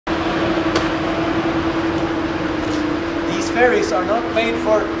berries are not made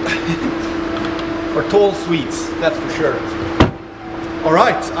for for tall sweets, that's for sure.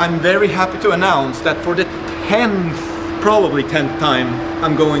 Alright, I'm very happy to announce that for the 10th, probably 10th time,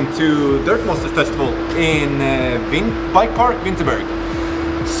 I'm going to Dirtmasters Festival in Bike Park, Vinterberg.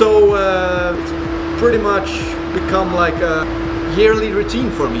 So it's pretty much become like a yearly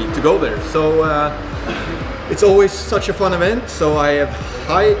routine for me to go there. So it's always such a fun event, so I have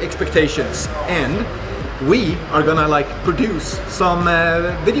high expectations, and we are gonna like produce some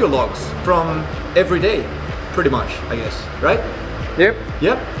video logs from every day, pretty much, I guess, right?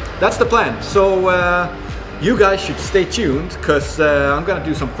 Yep, that's the plan. So you guys should stay tuned, because I'm gonna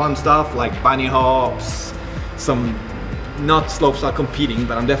do some fun stuff like bunny hops, some not slopestyle competing,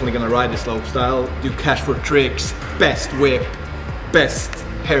 but I'm definitely gonna ride the slopestyle, do cash for tricks, best whip, best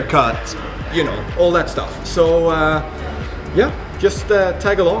haircut, you know, all that stuff. So yeah, just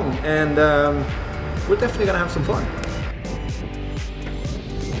tag along, and we're definitely gonna have some fun.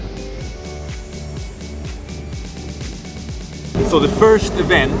 So the first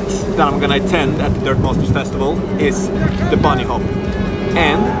event that I'm gonna attend at the Dirtmasters Festival is the bunny hop.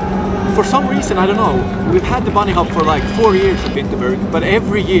 And for some reason, I don't know, we've had the bunny hop for like 4 years at Vinterberg, but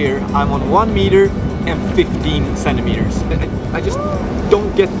every year I'm on 1 meter and 15 centimeters. I just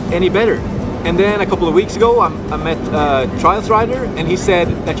don't get any better. And then a couple of weeks ago I met a trials rider, and he said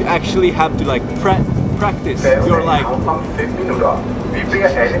that you actually have to like practice. You're like... Vi beder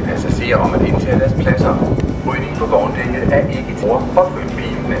alle passagerer om at indtage deres pladser. Rydning på vogndækket er ikke til og følg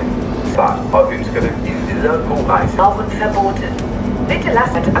bilene. Fart og ønsker dem en videre god rejse. Rauchen verboten. Bitte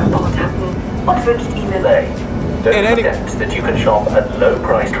lasst an Bord hacken und wünscht Ihnen Don't forget that you can shop at low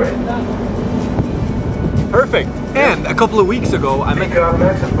price trade. Perfect. And a couple of weeks ago I met...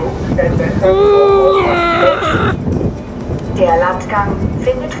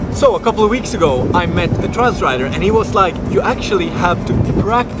 So a couple of weeks ago I met a trials rider, and he was like, you actually have to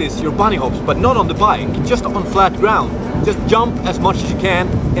practice your bunny hops, but not on the bike, just on flat ground. Just jump as much as you can,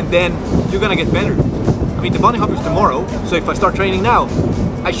 and then you're gonna get better. I mean, the bunny hop is tomorrow, so if I start training now,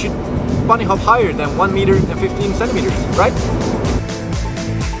 I should bunny hop higher than 1 meter and 15 centimeters, right?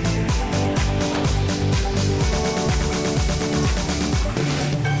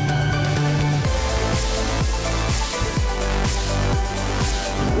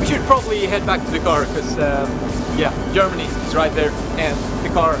 We should probably head back to the car, because yeah, Germany is right there and the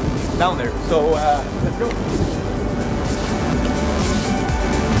car is down there, so let's go.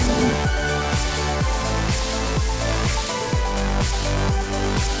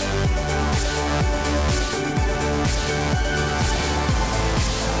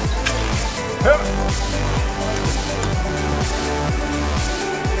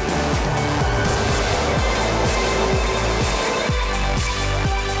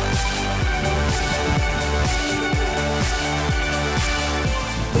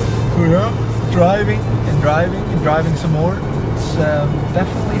 Yeah, driving and driving and driving some more. It's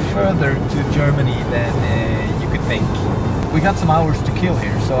definitely further to Germany than you could think. We got some hours to kill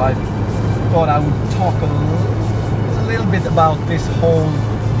here, so I thought I would talk a little bit about this whole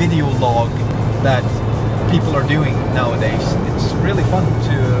video log that people are doing nowadays. It's really fun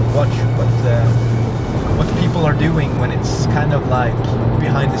to watch what people are doing when it's kind of like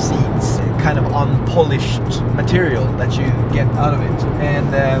behind the scenes, kind of unpolished material that you get out of it.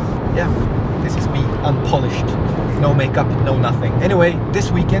 And yeah, this is me, unpolished, no makeup, no nothing. Anyway,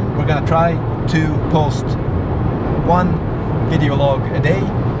 this weekend we're gonna try to post 1 video log a day,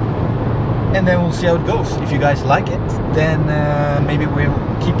 and then we'll see how it goes. If you guys like it, then maybe we'll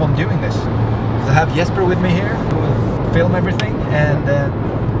keep on doing this. I have Jesper with me here, who will film everything, and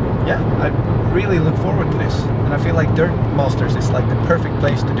yeah, I really look forward to this. And I feel like Dirtmasters is like the perfect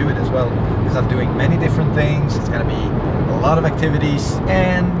place to do it as well, because I'm doing many different things. It's gonna be a lot of activities,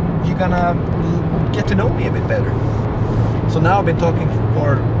 and you're gonna get to know me a bit better. So now I've been talking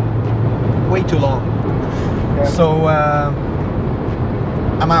for way too long. Yeah. So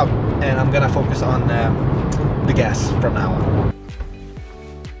I'm out, and I'm gonna focus on the gas from now on.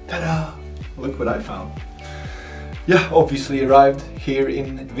 Ta-da! Look what I found. Yeah, obviously arrived here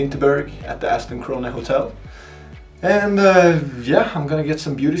in Vinterberg at the Aston Krona Hotel. And yeah, I'm gonna get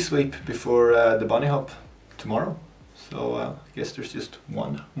some beauty sleep before the bunny hop tomorrow. So I guess there's just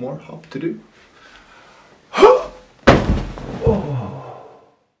 1 more hop to do.